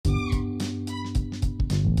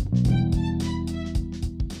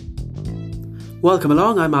Welcome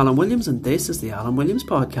along, I'm Alan Williams and this is the Alan Williams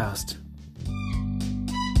Podcast.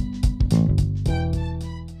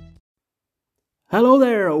 Hello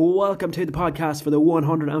there, welcome to the podcast for the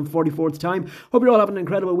 144th time. Hope you're all having an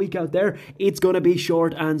incredible week out there. It's going to be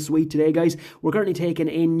short and sweet today, guys. We're currently taking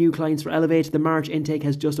in new clients for Elevate. The March intake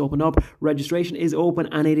has just opened up. Registration is open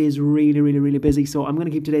and it is really busy. So I'm going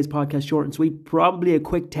to keep today's podcast short and sweet. Probably a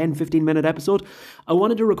quick 10-15 minute episode. I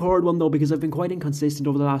wanted to record one though because I've been quite inconsistent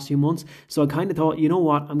over the last few months. So I kind of thought, you know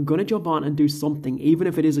what, I'm going to jump on and do something, even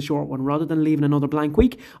if it is a short one. Rather than leaving another blank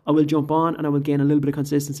week, I will jump on and I will gain a little bit of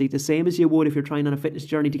consistency. The same as you would if you're trying on a fitness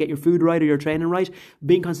journey to get your food right or your training right.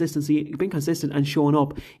 Being consistent and showing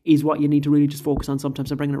up is what you need to really just focus on sometimes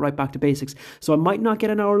and bringing it right back to basics. So I might not get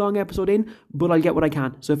an hour long episode in, but I'll get what I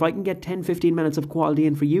can. So if I can get 10-15 minutes of quality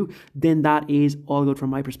in for you, then that is all good from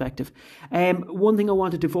my perspective. One thing I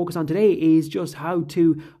wanted to focus on today is just how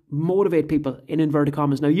to motivate people in inverted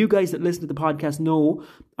commas. Now, you guys that listen to the podcast know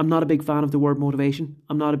I'm not a big fan of the word motivation.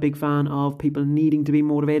 I'm not a big fan of people needing to be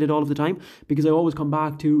motivated all of the time because I always come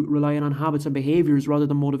back to relying on habits and behaviors rather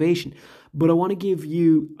than motivation. But I want to give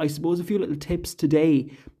you, I suppose, a few little tips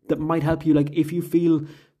today that might help you. Like if you feel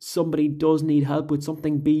somebody does need help with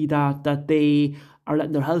something, be that they are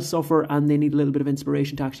letting their health suffer and they need a little bit of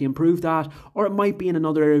inspiration to actually improve that, or it might be in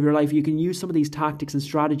another area of your life. You can use some of these tactics and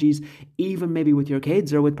strategies even maybe with your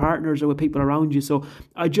kids or with partners or with people around you. So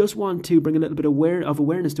I just want to bring a little bit of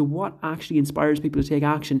awareness to what actually inspires people to take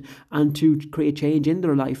action and to create change in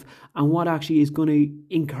their life, and what actually is going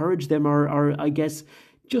to encourage them or I guess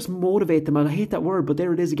just motivate them. I hate that word, but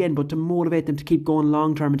there it is again, but to motivate them to keep going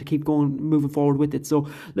long term and to keep going, moving forward with it. So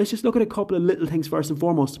let's just look at a couple of little things first and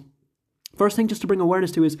foremost. First thing just to bring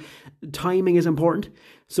awareness to is timing is important.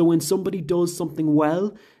 So when somebody does something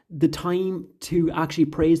well, the time to actually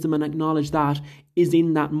praise them and acknowledge that is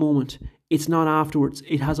in that moment. It's not afterwards.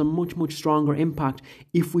 It has a much stronger impact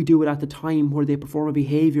if we do it at the time where they perform a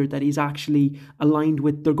behaviour that is actually aligned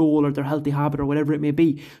with their goal or their healthy habit or whatever it may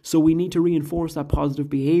be. So we need to reinforce that positive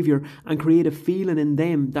behaviour and create a feeling in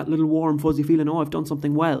them, that little warm fuzzy feeling, oh, I've done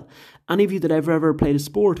something well. Any of you that have ever played a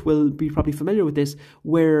sport will be probably familiar with this,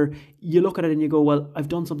 where you look at it and you go, well, I've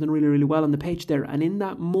done something really well on the pitch there. And in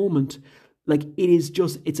that moment, like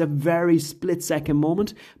it's a very split second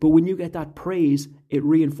moment, but when you get that praise, it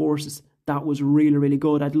reinforces. That was really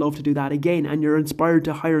good. I'd love to do that again. And you're inspired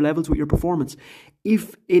to higher levels with your performance.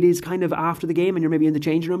 If it is kind of after the game and you're maybe in the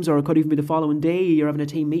changing rooms, or it could even be the following day, you're having a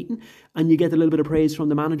team meeting and you get a little bit of praise from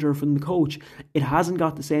the manager or from the coach, it hasn't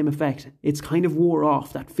got the same effect. It's kind of wore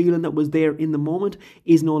off. That feeling that was there in the moment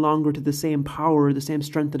is no longer to the same power or the same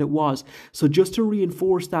strength that it was. So just to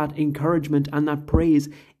reinforce that encouragement and that praise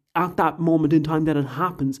at that moment in time that it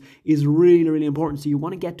happens is really important. So you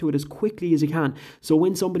want to get to it as quickly as you can. So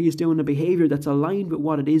when somebody is doing a behavior that's aligned with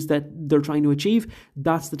what it is that they're trying to achieve,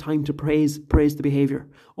 that's the time to praise the behavior.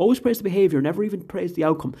 Always praise the behavior, never even praise the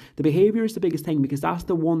outcome. The behavior is the biggest thing because that's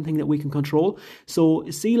the one thing that we can control. So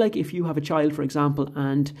see, like if you have a child, for example,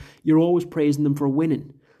 and you're always praising them for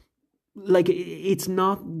winning, like it's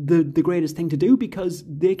not the greatest thing to do because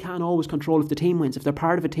they can't always control if the team wins. If they're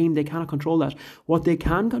part of a team, they cannot control that. What they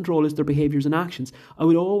can control is their behaviours and actions. I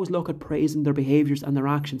would always look at praising their behaviours and their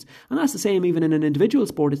actions. And that's the same even in an individual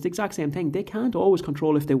sport. It's the exact same thing. They can't always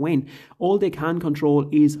control if they win. All they can control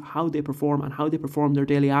is how they perform and how they perform their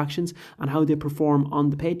daily actions and how they perform on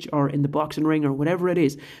the pitch or in the boxing ring or whatever it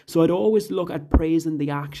is. So I'd always look at praising the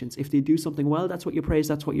actions. If they do something well, that's what you praise,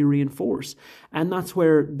 that's what you reinforce. And that's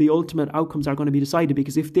where the ultimate outcomes are going to be decided,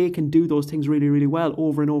 because if they can do those things really well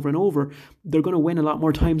over and over, they're going to win a lot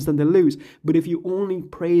more times than they lose. But if you only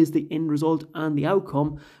praise the end result and the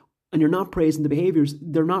outcome and you're not praising the behaviours,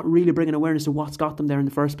 they're not really bringing awareness to what's got them there in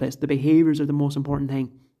the first place. The behaviours are the most important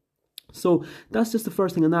thing. So that's just the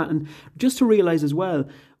first thing on that. And just to realise as well,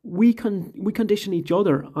 we condition each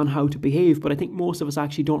other on how to behave, but I think most of us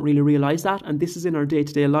actually don't really realise that, and this is in our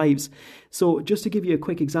day-to-day lives. So just to give you a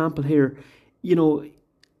quick example here,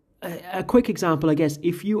 a quick example, I guess,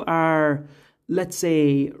 if you are, let's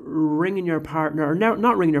say, ringing your partner, or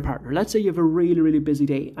not ringing your partner. Let's say you have a really busy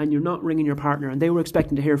day and you're not ringing your partner and they were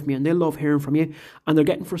expecting to hear from you and they love hearing from you and they're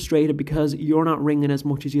getting frustrated because you're not ringing as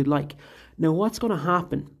much as you'd like. Now, what's going to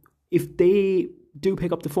happen if they do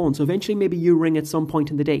pick up the phone? So eventually maybe you ring at some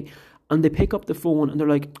point in the day and they pick up the phone and they're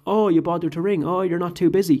like, oh, you bothered to ring. Oh, you're not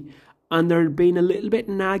too busy. And they're being a little bit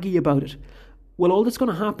naggy about it. Well, all that's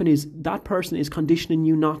going to happen is that person is conditioning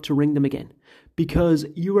you not to ring them again, because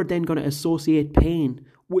you are then going to associate pain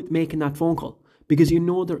with making that phone call, because you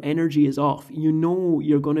know their energy is off. You know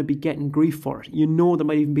you're going to be getting grief for it. You know there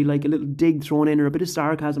might even be like a little dig thrown in or a bit of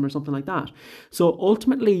sarcasm or something like that. So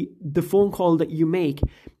ultimately, the phone call that you make,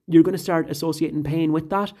 you're going to start associating pain with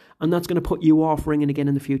that, and that's going to put you off ringing again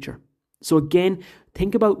in the future. So again,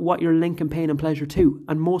 think about what you're linking pain and pleasure to.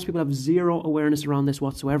 And most people have zero awareness around this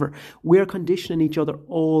whatsoever. We're conditioning each other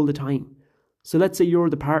all the time. So let's say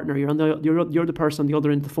you're the partner, you're the person on the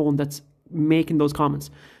other end of the phone that's making those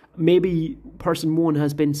comments. Maybe person one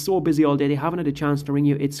has been so busy all day, they haven't had a chance to ring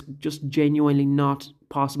you. It's just genuinely not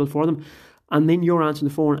possible for them. And then you're answering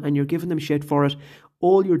the phone and you're giving them shit for it.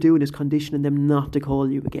 All you're doing is conditioning them not to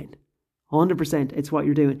call you again. 100%, it's what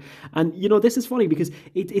you're doing. And, this is funny because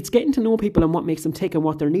it's getting to know people and what makes them tick and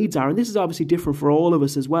what their needs are. And this is obviously different for all of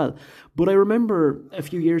us as well. But I remember a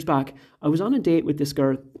few years back, I was on a date with this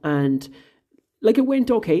girl and, it went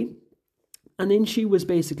okay. And then she was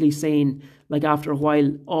basically saying, after a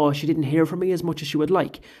while, she didn't hear from me as much as she would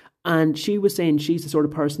like. And she was saying she's the sort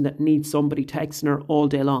of person that needs somebody texting her all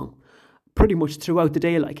day long. Pretty much throughout the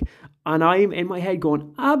day, and I'm in my head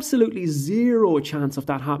going, absolutely zero chance of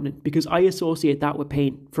that happening, because I associate that with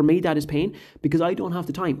pain. For me, that is pain because I don't have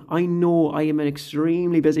the time. I know I am an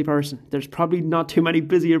extremely busy person. There's probably not too many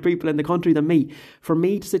busier people in the country than me. For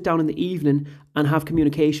me to sit down in the evening and have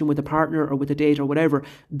communication with a partner or with a date or whatever,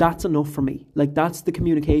 that's enough for me. That's the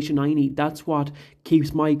communication I need. That's what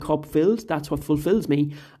keeps my cup filled. That's what fulfills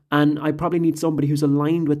me. And I probably need somebody who's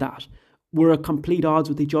aligned with that. We're at complete odds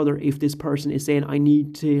with each other if this person is saying I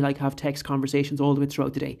need to have text conversations all the way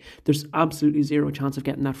throughout the day. There's absolutely zero chance of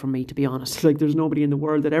getting that from me, to be honest. There's nobody in the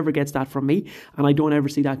world that ever gets that from me, and I don't ever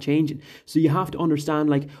see that changing. So you have to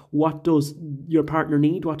understand what does your partner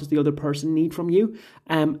need, what does the other person need from you,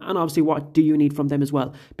 and obviously what do you need from them as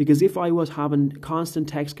well. Because if I was having constant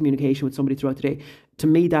text communication with somebody throughout the day, to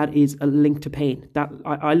me, that is a link to pain. That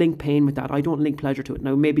I link pain with that. I don't link pleasure to it.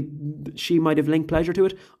 Now, maybe she might have linked pleasure to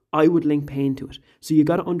it. I would link pain to it. So you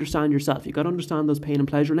got to understand yourself. You got to understand those pain and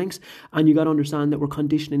pleasure links, and you got to understand that we're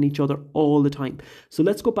conditioning each other all the time. So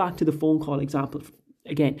let's go back to the phone call example.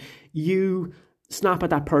 Again, you snap at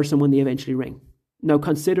that person when they eventually ring. Now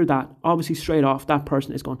consider that, obviously straight off, that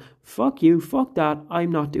person is going, fuck you, fuck that,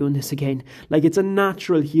 I'm not doing this again. It's a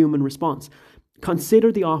natural human response.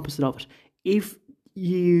 Consider the opposite of it. If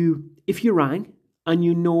you rang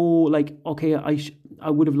and okay, I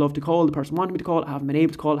would have loved to call, the person wanted me to call, I haven't been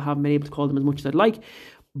able to call, them as much as I'd like,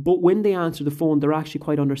 but when they answer the phone, they're actually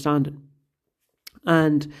quite understanding.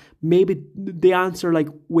 And maybe they answer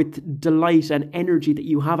with delight and energy that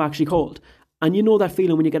you have actually called. And that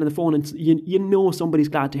feeling when you get on the phone and you know somebody's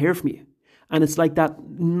glad to hear from you. And it's that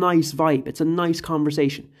nice vibe. It's a nice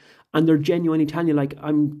conversation. And they're genuinely telling you,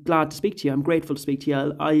 I'm glad to speak to you. I'm grateful to speak to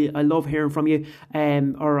you. I love hearing from you.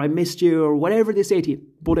 Or I missed you, or whatever they say to you.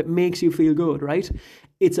 But it makes you feel good, right?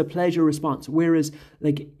 It's a pleasure response. Whereas,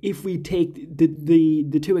 if we take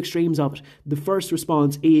the two extremes of it, the first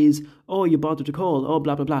response is, oh, you bothered to call, oh,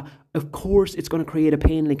 blah, blah, blah. Of course, it's going to create a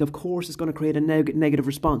pain link. Of course, it's going to create a negative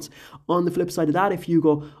response. On the flip side of that, if you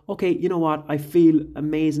go, okay, you know what? I feel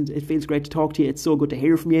amazing. It feels great to talk to you. It's so good to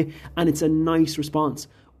hear from you. And it's a nice response.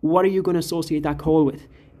 What are you going to associate that call with?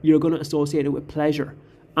 You're going to associate it with pleasure.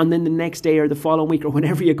 And then the next day or the following week or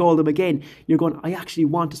whenever you call them again, you're going, I actually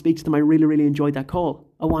want to speak to them. I really, really enjoyed that call.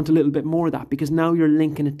 I want a little bit more of that, because now you're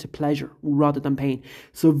linking it to pleasure rather than pain.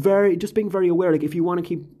 So just being very aware, if you want to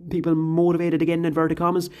keep people motivated, again in inverted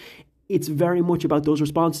commas, it's very much about those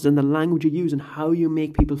responses and the language you use and how you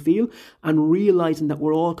make people feel, and realizing that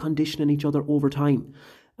we're all conditioning each other over time.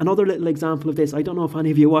 Another little example of this, I don't know if any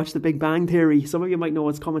of you watch The Big Bang Theory. Some of you might know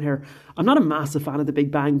what's coming here. I'm not a massive fan of The Big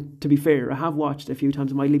Bang, to be fair. I have watched it a few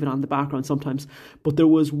times. I might leave it on the background sometimes. But there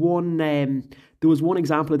was one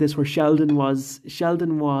example of this where Sheldon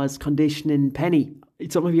was conditioning Penny.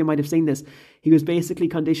 Some of you might have seen this. He was basically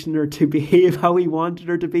conditioning her to behave how he wanted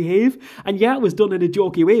her to behave. And yeah, it was done in a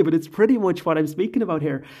jokey way, but it's pretty much what I'm speaking about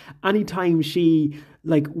here. Anytime she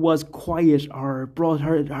was quiet or brought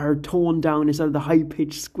her tone down instead of the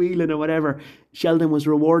high-pitched squealing or whatever, Sheldon was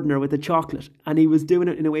rewarding her with a chocolate. And he was doing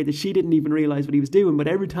it in a way that she didn't even realise what he was doing. But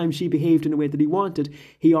every time she behaved in a way that he wanted,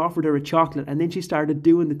 he offered her a chocolate. And then she started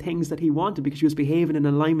doing the things that he wanted because she was behaving in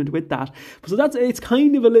alignment with that. So it's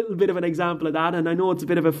kind of a little bit of an example of that. And I know it's a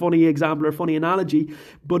bit of a funny example or funny analogy,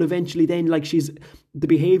 but eventually then the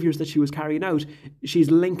behaviours that she was carrying out, she's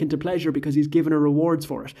linking to pleasure because he's giving her rewards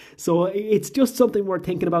for it. So it's just something worth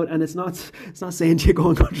thinking about, and it's not saying to go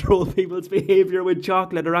and control people's behaviour with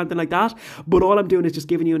chocolate or anything like that, but all I'm doing is just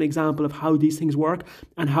giving you an example of how these things work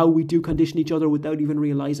and how we do condition each other without even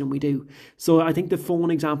realising we do. So I think the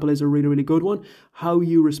phone example is a really, really good one. How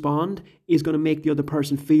you respond is going to make the other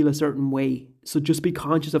person feel a certain way. So just be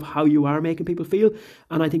conscious of how you are making people feel.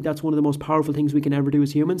 And I think that's one of the most powerful things we can ever do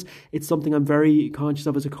as humans. It's something I'm very conscious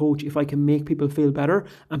of as a coach. If I can make people feel better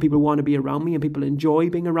and people want to be around me and people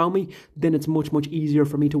enjoy being around me, then it's much, much easier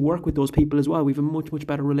for me to work with those people as well. We have a much, much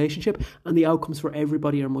better relationship and the outcomes for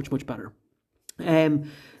everybody are much, much better.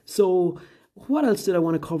 So what else did I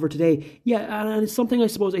want to cover today? Yeah, and it's something I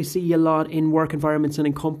suppose I see a lot in work environments and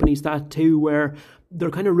in companies, that too, where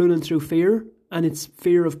they're kind of ruling through fear. And it's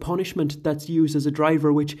fear of punishment that's used as a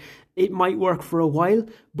driver, which it might work for a while,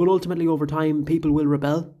 but ultimately over time, people will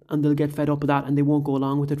rebel and they'll get fed up with that and they won't go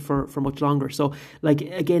along with it for much longer. So, like,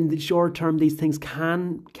 again, the short term, these things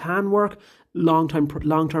can work. Long term,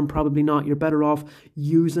 probably not. You're better off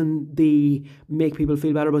using the make people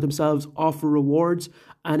feel better about themselves, offer rewards,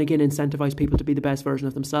 and again, incentivize people to be the best version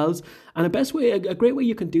of themselves. And a great way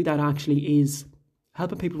you can do that actually is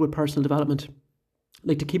helping people with personal development.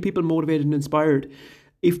 Like, to keep people motivated and inspired,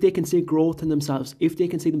 if they can see growth in themselves, if they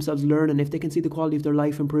can see themselves learning, if they can see the quality of their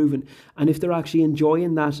life improving, and if they're actually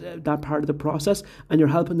enjoying that part of the process, and you're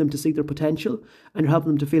helping them to see their potential, and you're helping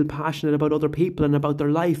them to feel passionate about other people and about their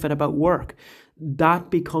life and about work, that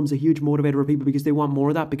becomes a huge motivator for people because they want more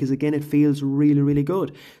of that, because again, it feels really, really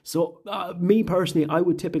good. So me personally, I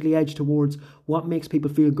would typically edge towards what makes people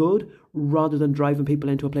feel good rather than driving people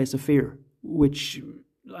into a place of fear, which,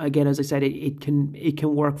 again, as I said, it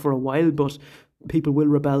can work for a while, but people will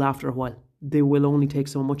rebel after a while. They will only take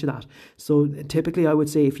so much of that. So typically I would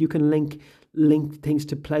say if you can link things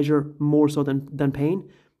to pleasure more so than pain,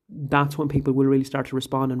 that's when people will really start to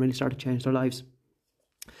respond and really start to change their lives.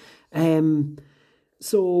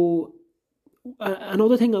 So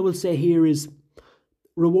another thing I will say here is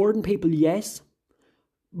rewarding people, yes,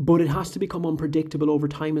 but it has to become unpredictable over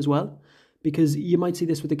time as well. Because you might see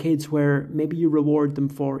this with the kids where maybe you reward them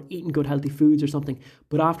for eating good healthy foods or something,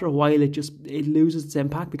 but after a while it loses its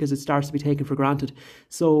impact because it starts to be taken for granted.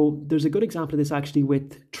 So there's a good example of this actually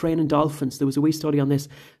with training dolphins. There was a wee study on this.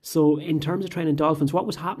 So in terms of training dolphins, what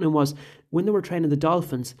was happening was when they were training the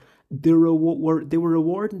dolphins, they were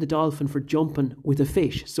rewarding the dolphin for jumping with a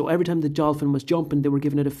fish. So every time the dolphin was jumping, they were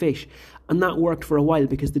giving it a fish. And that worked for a while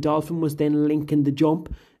because the dolphin was then linking the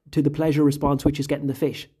jump to the pleasure response, which is getting the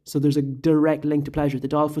fish. So there's a direct link to pleasure. The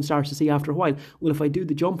dolphin starts to see after a while, well, if I do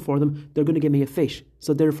the jump for them, they're going to give me a fish.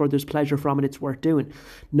 So therefore there's pleasure from it, it's worth doing.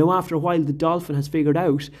 Now after a while, the dolphin has figured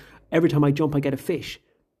out every time I jump, I get a fish.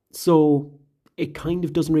 So it kind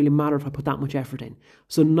of doesn't really matter if I put that much effort in.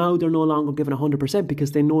 So now they're no longer giving 100%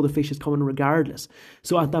 because they know the fish is coming regardless.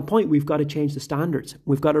 So at that point, we've got to change the standards.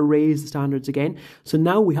 We've got to raise the standards again. So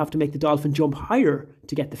now we have to make the dolphin jump higher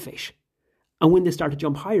to get the fish. And when they start to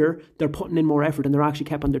jump higher, they're putting in more effort and they're actually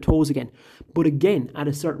kept on their toes again. But again, at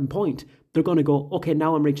a certain point, they're going to go, okay,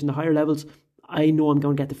 now I'm reaching the higher levels. I know I'm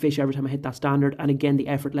going to get the fish every time I hit that standard. And again, the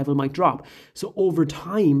effort level might drop. So over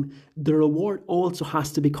time, the reward also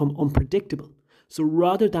has to become unpredictable. So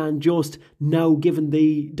rather than just now giving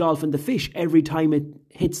the dolphin the fish every time it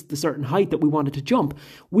hits the certain height that we want it to jump,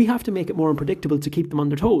 we have to make it more unpredictable to keep them on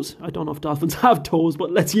their toes. I don't know if dolphins have toes,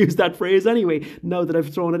 but let's use that phrase anyway, now that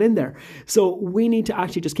I've thrown it in there. So we need to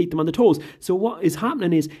actually just keep them on the toes. So what is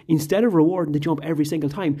happening is instead of rewarding the jump every single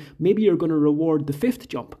time, maybe you're going to reward the fifth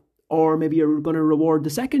jump, or maybe you're going to reward the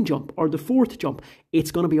second jump or the fourth jump.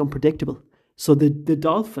 It's going to be unpredictable. So the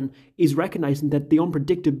dolphin is recognizing that the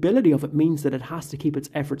unpredictability of it means that it has to keep its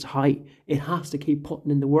efforts high. It has to keep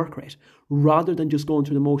putting in the work rate rather than just going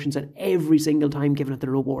through the motions and every single time giving it the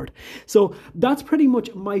reward. So that's pretty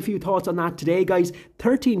much my few thoughts on that today, guys.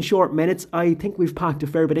 13 short minutes. I think we've packed a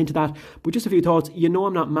fair bit into that, but just a few thoughts. You know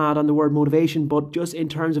I'm not mad on the word motivation, but just in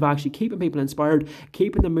terms of actually keeping people inspired,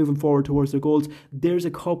 keeping them moving forward towards their goals, there's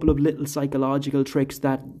a couple of little psychological tricks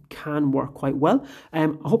that can work quite well. I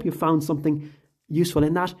hope you found something useful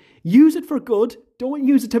in that. Use it for good. Don't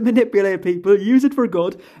use it to manipulate people. Use it for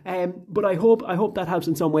good. But I hope that helps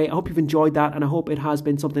in some way. I hope you've enjoyed that, and I hope it has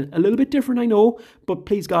been something a little bit different, I know, but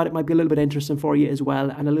please God, it might be a little bit interesting for you as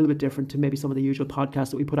well, and a little bit different to maybe some of the usual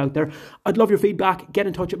podcasts that we put out there. I'd love your feedback. Get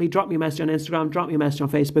in touch with me. Drop me a message on Instagram. Drop me a message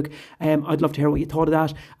on Facebook. I'd love to hear what you thought of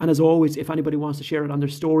that. And as always, if anybody wants to share it on their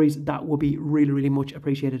stories, that would be really, really much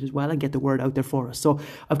appreciated as well, and get the word out there for us. So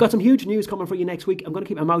I've got some huge news coming for you next week. I'm going to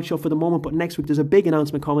keep my mouth shut for the moment, but next week there's a big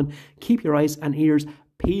announcement coming. Keep your eyes and ears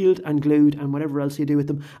peeled and glued and whatever else you do with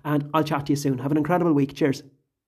them, and I'll chat to you soon. Have an incredible week. Cheers.